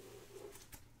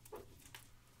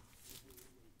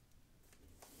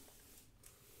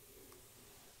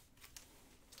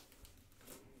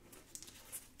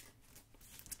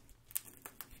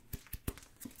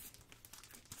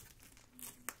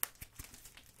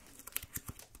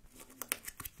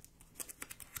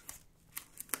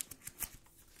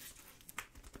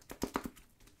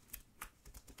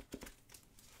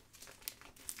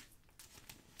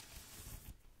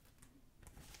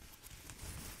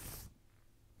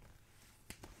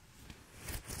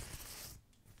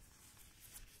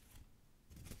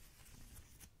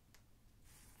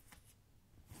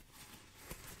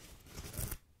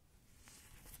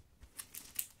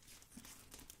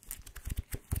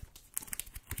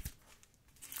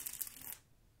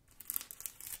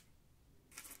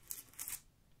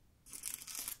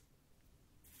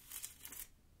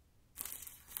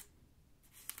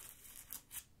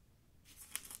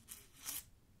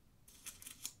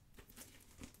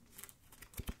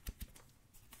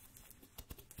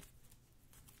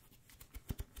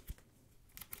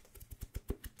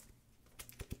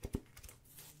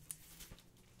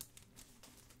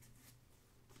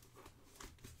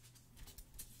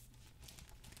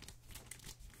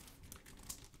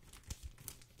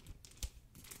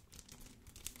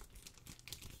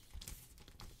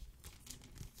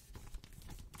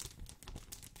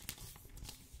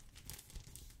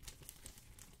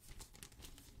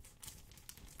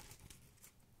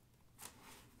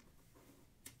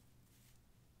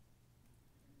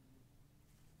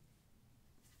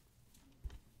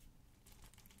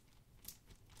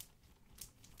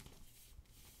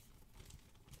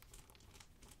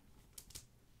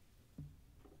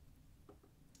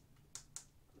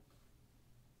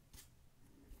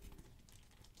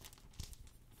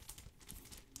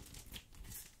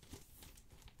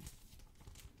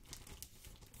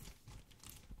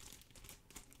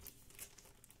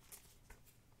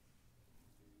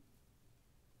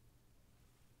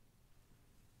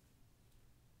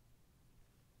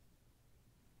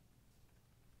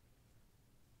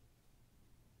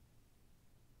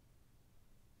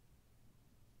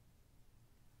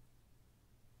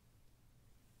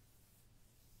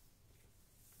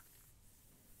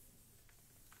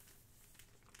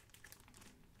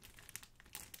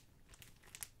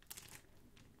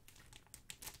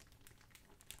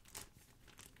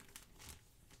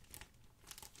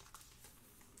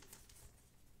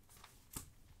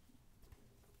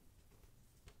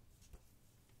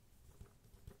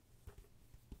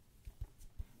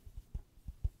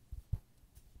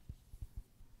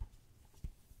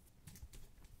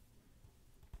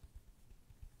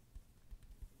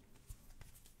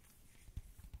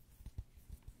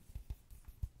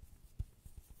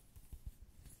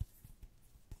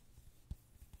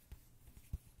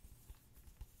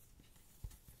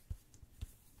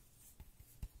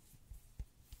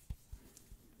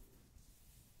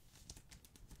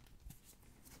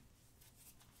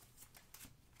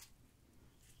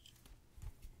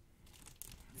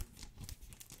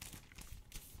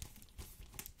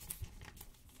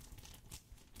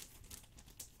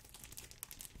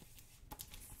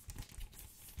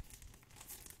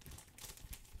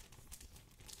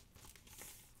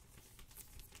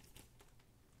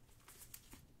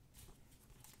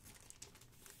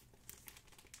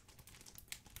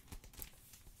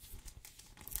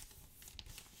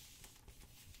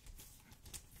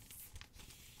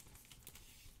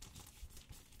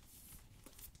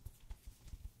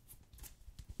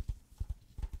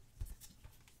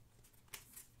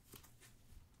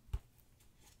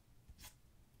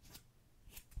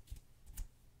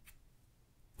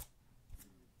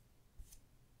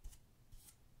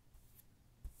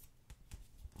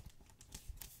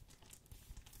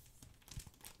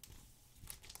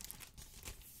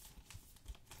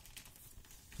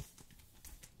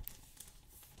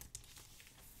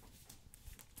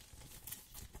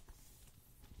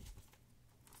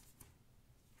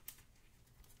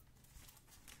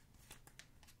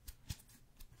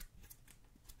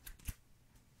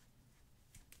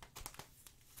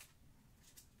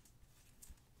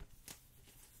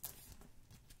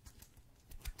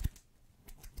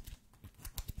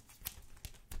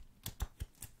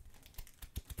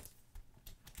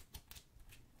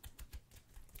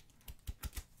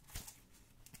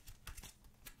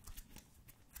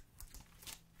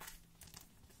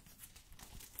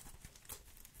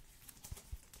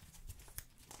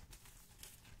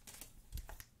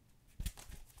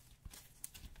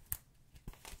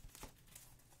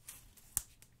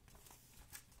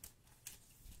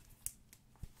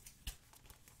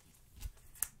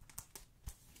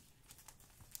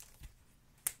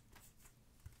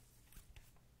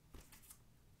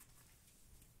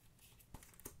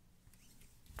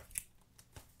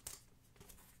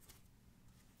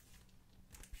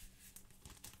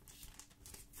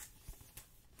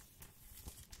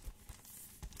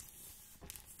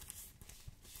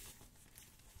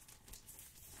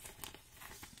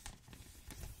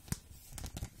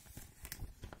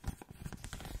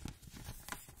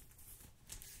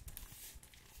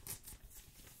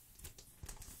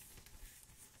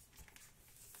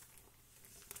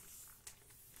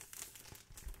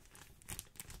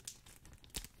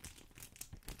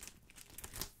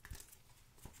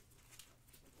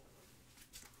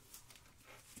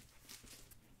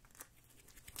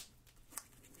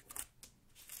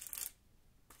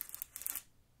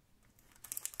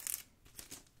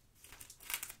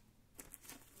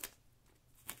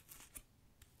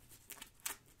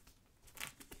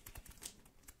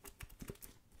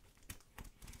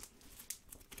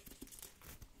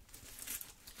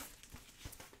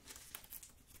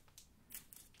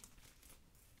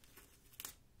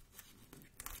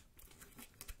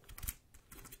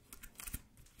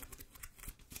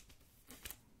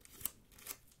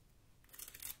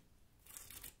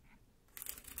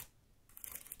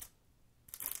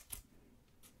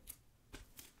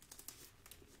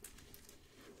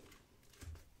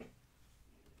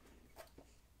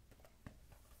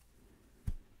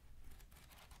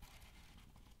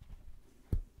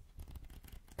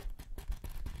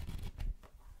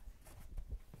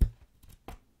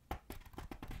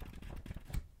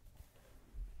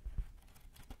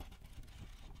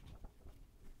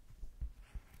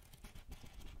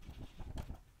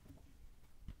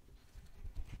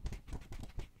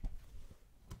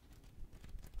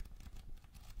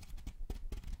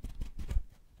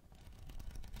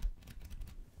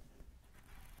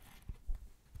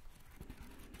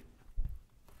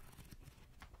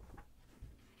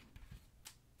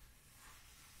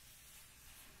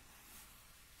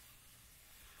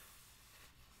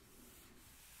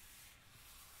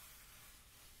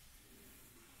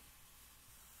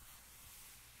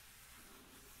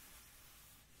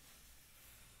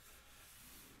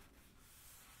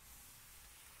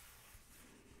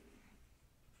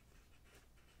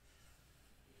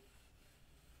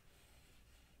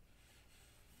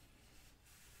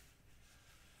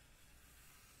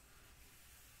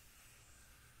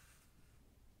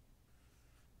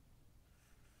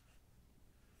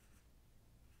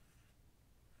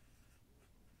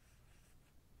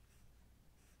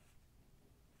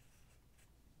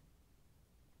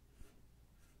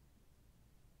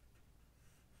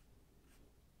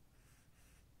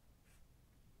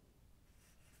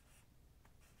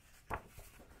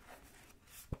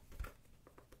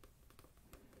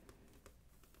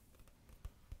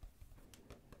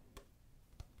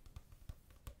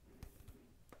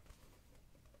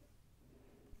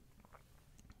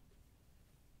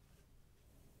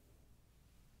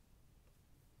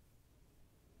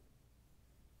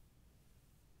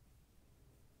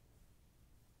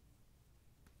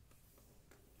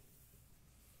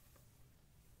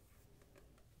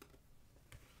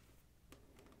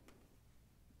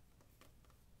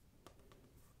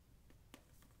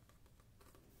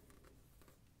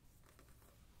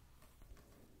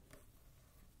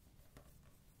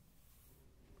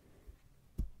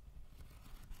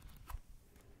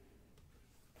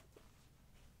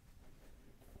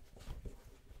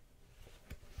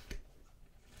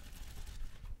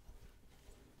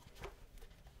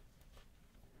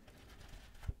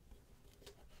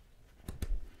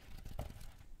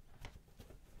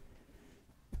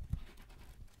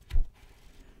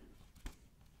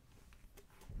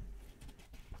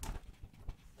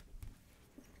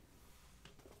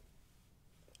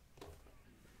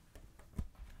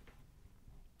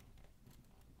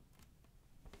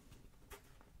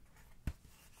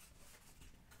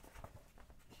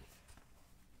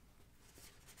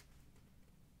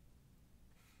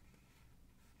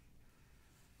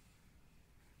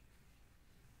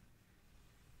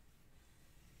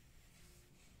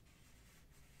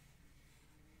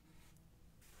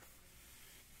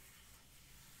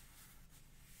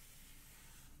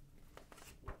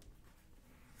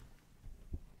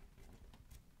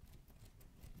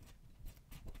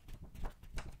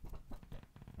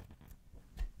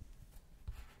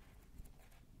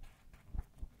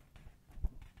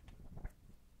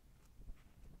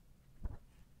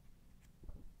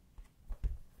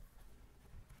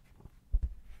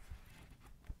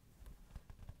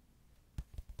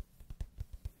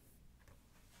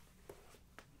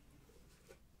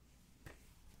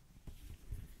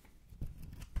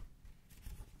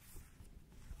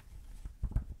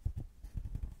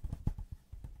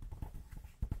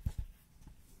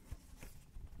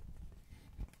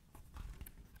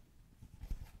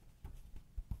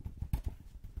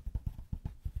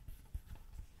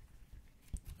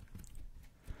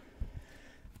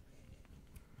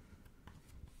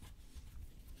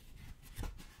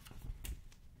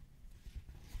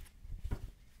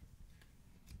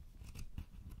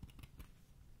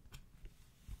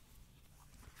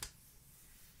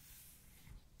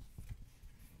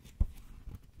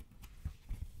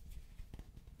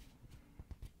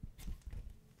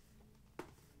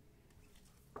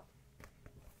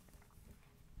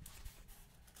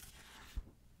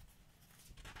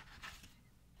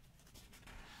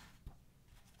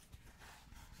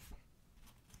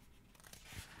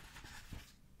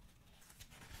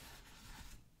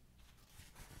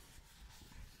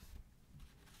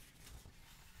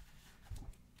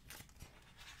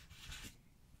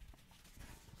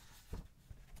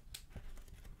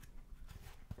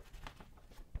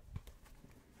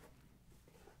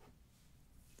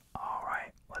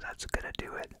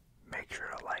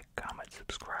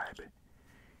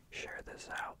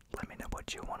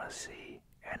 you want to see.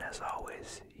 And as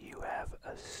always, you have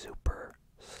a super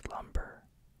slumber.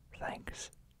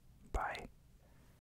 Thanks. Bye.